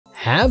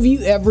Have you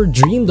ever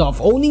dreamed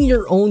of owning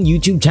your own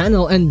YouTube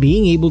channel and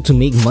being able to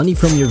make money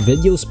from your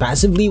videos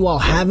passively while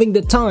having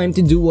the time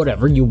to do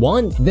whatever you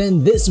want?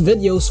 Then this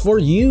video's for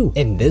you.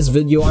 In this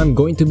video, I'm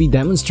going to be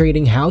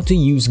demonstrating how to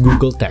use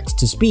Google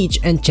Text-to-Speech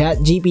and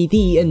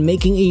ChatGPT in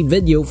making a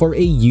video for a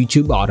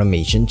YouTube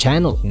automation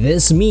channel.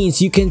 This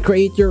means you can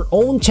create your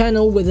own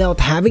channel without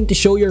having to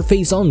show your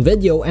face on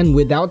video and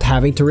without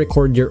having to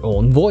record your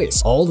own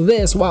voice. All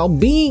this while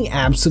being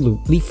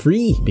absolutely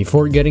free.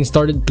 Before getting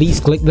started, please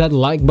click that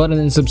like button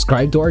and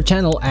subscribe to our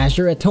channel as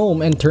you're at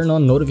home and turn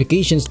on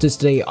notifications to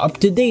stay up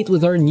to date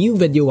with our new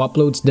video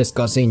uploads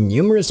discussing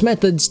numerous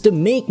methods to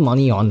make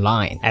money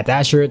online. At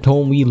Asher at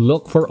Home, we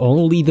look for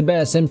only the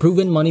best and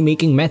proven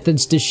money-making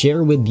methods to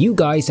share with you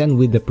guys, and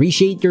we'd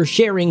appreciate your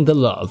sharing the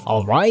love.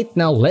 Alright,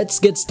 now let's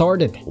get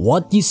started.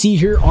 What you see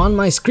here on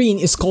my screen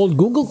is called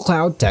Google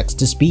Cloud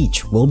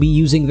Text-to-Speech. We'll be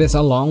using this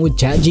along with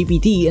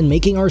ChatGPT in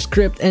making our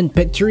script and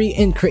pictory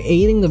in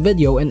creating the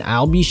video, and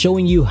I'll be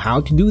showing you how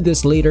to do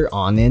this later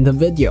on in the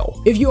video.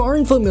 If you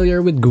aren't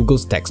familiar with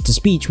Google's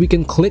text-to-speech, we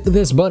can click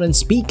this button,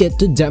 speak it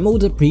to demo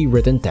the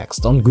pre-written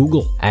text on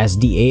Google. As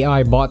the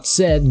AI bot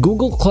said,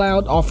 Google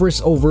Cloud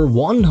offers over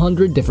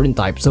 100 different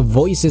types of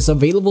voices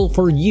available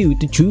for you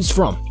to choose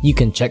from. You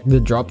can check the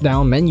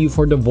drop-down menu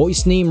for the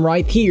voice name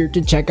right here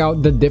to check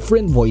out the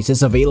different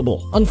voices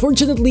available.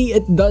 Unfortunately,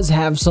 it does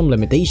have some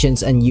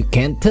limitations and you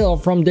can't tell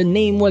from the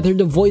name whether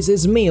the voice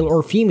is male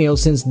or female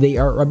since they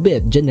are a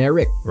bit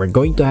generic. We're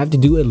going to have to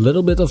do a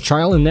little bit of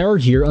trial and error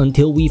here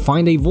until we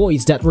find a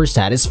voice that we're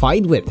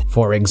satisfied with.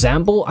 For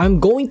example, I'm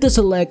going to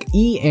select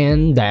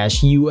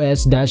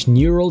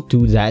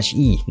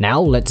EN-US-Neural2-E. Now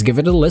let's give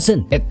it a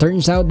listen. It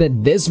turns out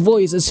that this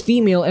voice is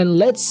female, and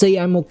let's say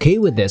I'm okay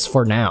with this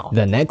for now.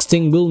 The next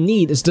thing we'll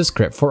need is the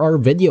script for our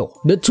video.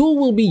 The tool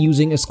we'll be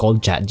using is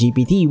called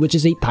ChatGPT, which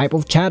is a type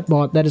of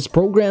chatbot that is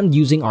programmed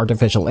using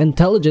artificial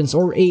intelligence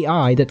or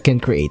AI that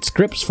can create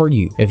scripts for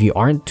you. If you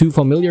aren't too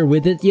familiar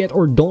with it yet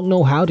or don't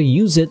know how to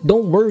use it,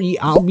 don't worry,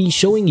 I'll be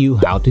showing you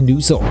how to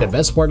do so. The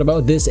best part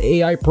about this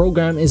AI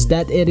program is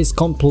that it is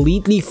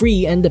completely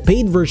free and the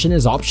paid version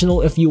is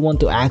optional if you want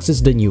to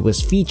access the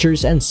newest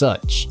features and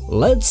such.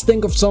 Let's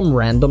think of some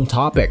random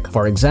topic.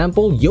 For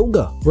example,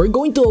 yoga. We're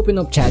going to open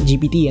up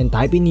ChatGPT and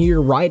type in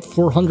here write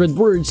 400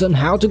 words on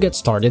how to get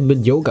started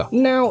with yoga.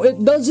 Now,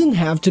 it doesn't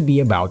have to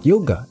be about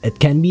yoga. It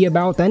can be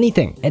about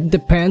anything. It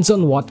depends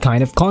on what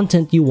kind of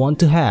content you want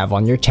to have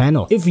on your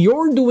channel. If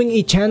you're doing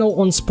a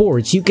channel on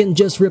sports, you can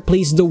just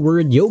replace the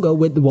word yoga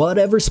with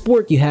whatever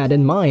sport you had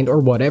in mind or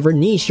whatever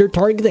niche you're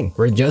targeting.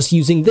 We're just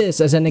using this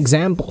as an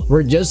example.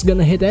 We're just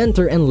gonna hit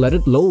enter and let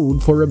it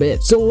load for a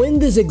bit. So in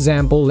this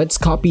example, let's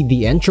copy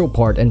the intro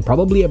part and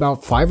probably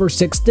about 5 or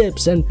 6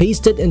 tips and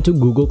paste it into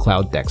Google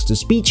Cloud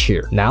Text-to-Speech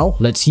here. Now,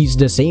 let's use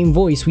the same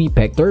voice we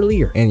picked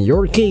earlier. In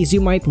your case,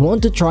 you might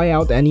want to try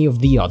out any of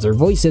the other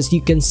voices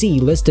you can see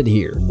listed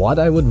here. What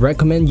I would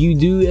recommend you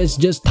do is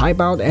just type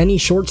out any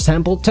short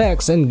sample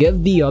text and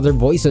give the other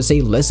voices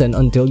a listen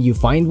until you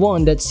find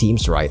one that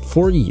seems right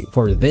for you.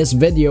 For this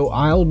video,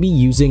 I'll be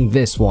using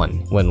this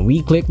one. When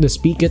we click the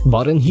Speak It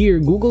button here,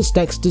 Google's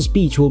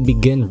text-to-speech will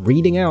begin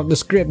reading out the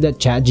script that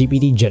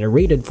ChatGPT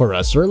generated for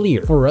us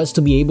earlier. For us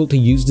to be able to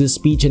use this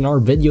speech in our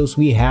videos,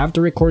 we have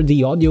to record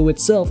the audio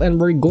itself, and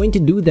we're going to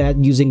do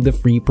that using the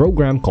free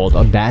program called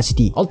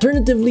Audacity.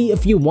 Alternatively,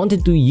 if you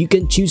wanted to, you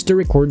can choose to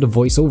record the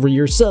voiceover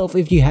yourself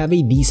if you have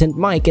a decent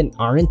mic and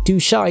aren't too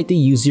shy to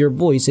use your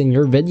voice in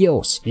your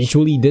videos.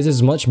 Usually, this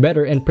is much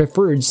better and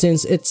preferred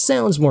since it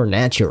sounds more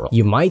natural.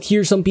 You might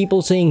hear some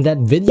people saying that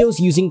videos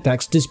using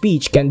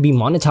text-to-speech can be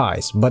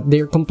monetized, but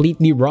they're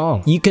completely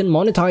wrong. You can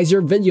monetize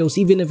your videos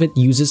even if it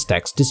uses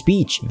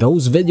text-to-speech.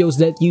 Those videos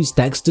that use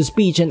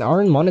text-to-speech and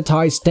aren't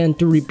monetized tend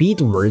to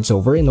repeat words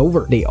over and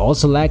over. They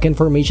also lack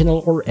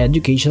informational or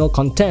educational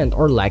content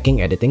or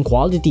lacking editing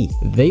quality.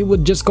 They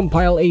would just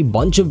compile a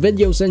bunch of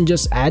videos and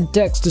just add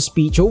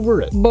text-to-speech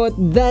over it. But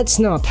that's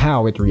not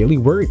how it really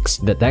works.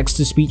 The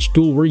text-to-speech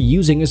tool we're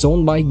using is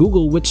owned by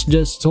Google, which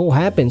just so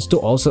happens to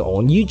also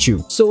own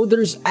YouTube. So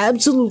there's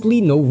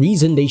absolutely no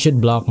reason they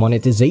should block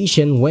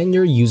monetization when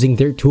you're using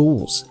their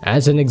tools.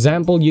 As an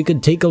example, you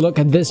could take a look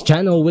at this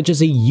channel, which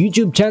is a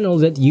YouTube channel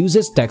that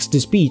uses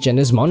text-to-speech and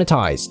is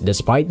monetized.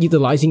 Despite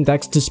utilizing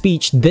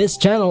text-to-speech, this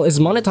channel is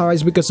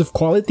monetized because of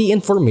quality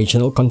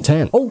informational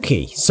content.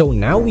 Okay, so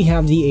now we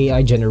have the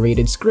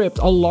AI-generated script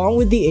along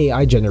with the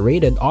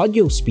AI-generated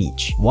audio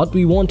speech. What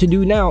we want to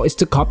do now is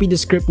to copy the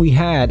script we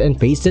had and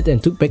paste it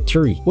into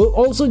Pictory. We'll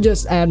also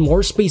just add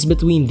more space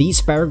between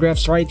these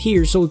paragraphs right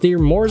here so they're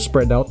more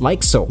spread out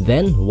like so.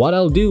 Then, what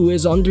I'll do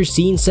is under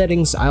scene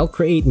settings, I'll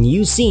create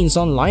new scenes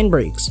on line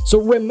breaks. So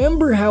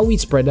remember how we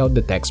spread out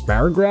the text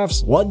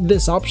paragraphs? What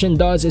this option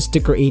does is to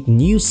create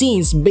new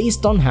scenes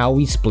based on how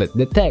we split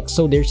the text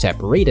so they're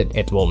separated.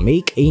 It will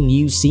make a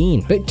new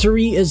scene.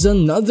 Pictory is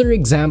another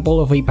example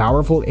of a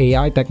powerful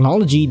AI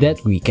technology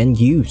that we can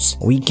use.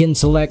 We can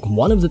select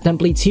one of the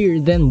templates here,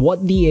 then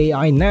what the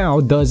AI now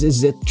does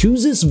is it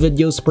chooses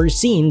videos per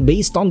scene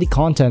based on the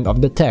content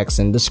of the text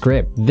in the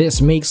script.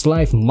 This makes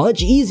life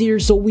much easier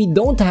so we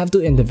don't have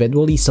to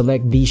individually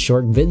select these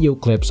short videos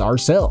video clips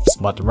ourselves,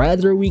 but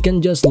rather we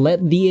can just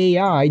let the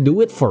AI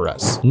do it for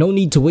us. No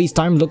need to waste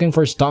time looking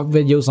for stock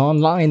videos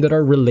online that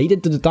are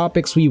related to the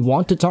topics we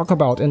want to talk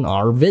about in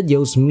our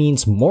videos,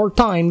 means more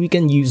time we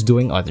can use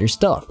doing other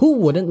stuff. Who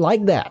wouldn't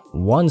like that?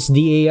 Once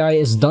the AI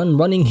is done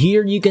running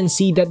here, you can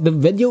see that the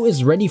video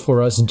is ready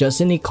for us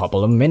just in a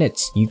couple of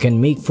minutes. You can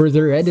make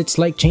further edits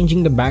like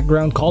changing the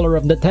background color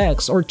of the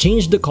text, or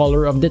change the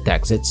color of the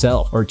text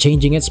itself, or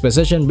changing its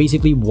position,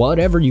 basically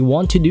whatever you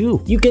want to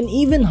do. You can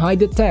even hide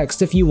the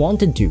text if you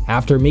wanted to.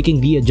 After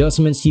making the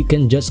adjustments, you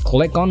can just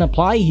click on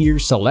apply here,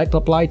 select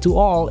apply to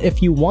all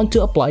if you want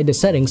to apply the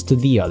settings to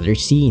the other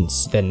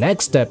scenes. The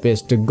next step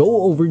is to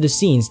go over the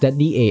scenes that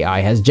the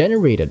AI has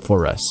generated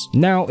for us.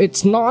 Now,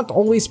 it's not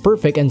always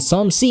perfect and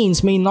some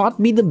scenes may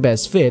not be the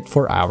best fit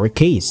for our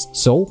case,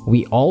 so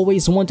we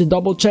always want to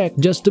double check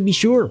just to be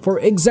sure. For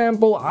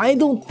example, I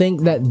don't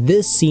think that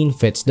this scene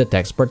fits the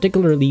text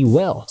particularly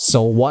well,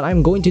 so what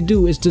I'm going to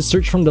do is to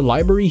search from the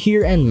library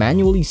here and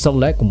manually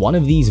select one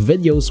of these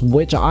videos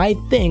which I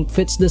think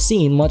fits the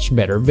scene much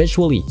better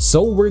visually.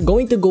 So we're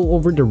going to go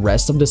over the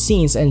rest of the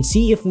scenes and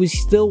see if we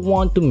still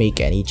want to make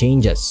any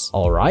changes.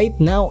 Alright,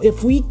 now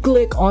if we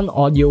click on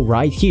audio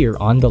right here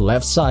on the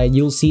left side,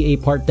 you'll see a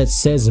part that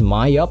says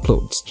My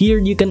Uploads. Here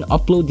you can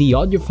upload the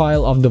audio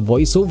file of the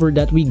voiceover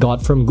that we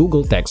got from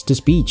Google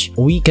Text-to-Speech.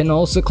 We can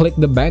also click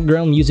the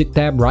background music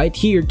tab right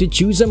here to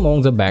choose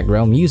among the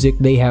background music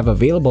they have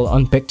available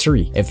on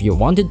Pictory. If you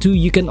wanted to,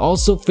 you can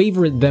also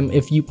favorite them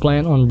if you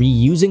plan on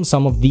reusing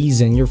some of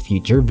these in your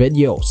future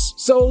videos.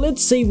 So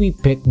let's say we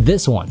pick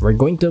this one. We're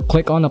going to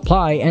click on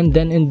apply, and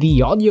then in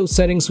the audio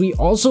settings we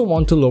also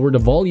want to lower the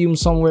volume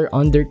somewhere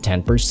under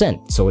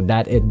 10% so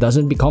that it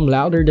doesn't become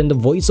louder than the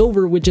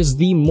voiceover, which is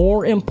the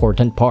more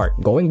important part.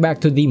 Going back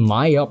to the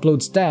My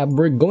Uploads tab,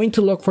 we're going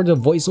to look for the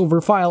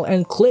voiceover file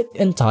and click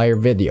entire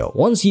video.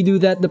 Once you do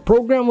that, the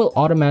program will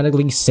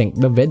automatically sync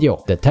the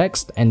video, the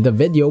text, and the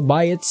video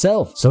by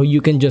itself. So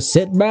you can just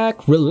sit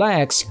back,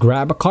 relax,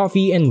 grab a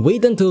coffee, and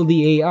wait until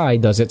the AI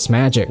does its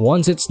magic.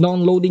 Once it's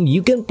done loading,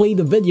 you can play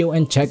the video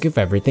and check if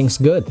everything's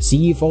good.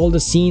 See if all the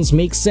scenes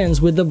make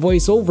sense with the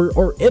voiceover,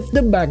 or if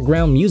the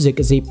background music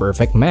is a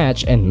perfect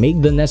match, and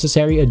make the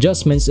necessary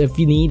adjustments if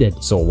you need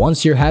it. So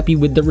once you're happy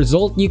with the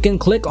result, you can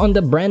click on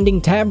the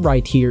branding tab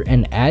right here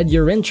and add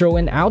your intro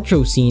and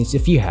outro scenes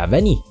if you have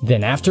any.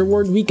 Then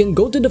afterward, we can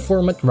go to the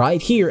format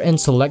right here and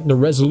select the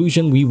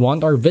resolution we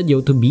want our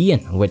video to be in,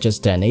 which is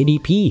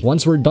 1080p.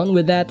 Once we're done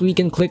with that, we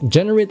can click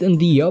generate in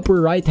the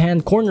upper right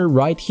hand corner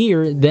right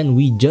here. Then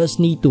we just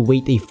need to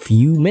wait a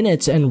few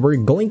minutes and we're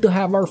going to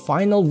have our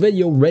final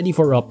video ready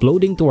for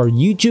uploading to our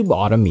YouTube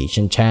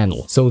automation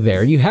channel. So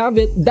there you have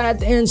it.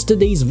 That ends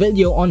today's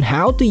video on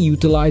how to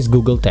utilize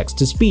Google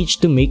Text-to-Speech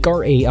to make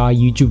our AI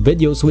YouTube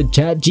videos with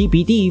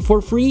ChatGPT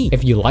for free.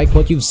 If you like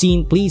what you've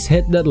seen, please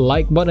hit that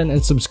like button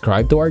and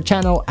subscribe to our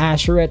channel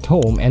Asher at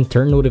Home, and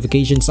turn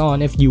notifications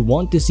on if you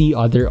want to see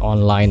other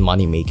online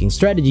money making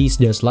strategies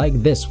just like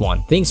this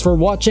one. Thanks for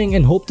watching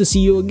and hope to see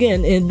you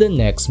again in the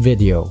next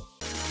video.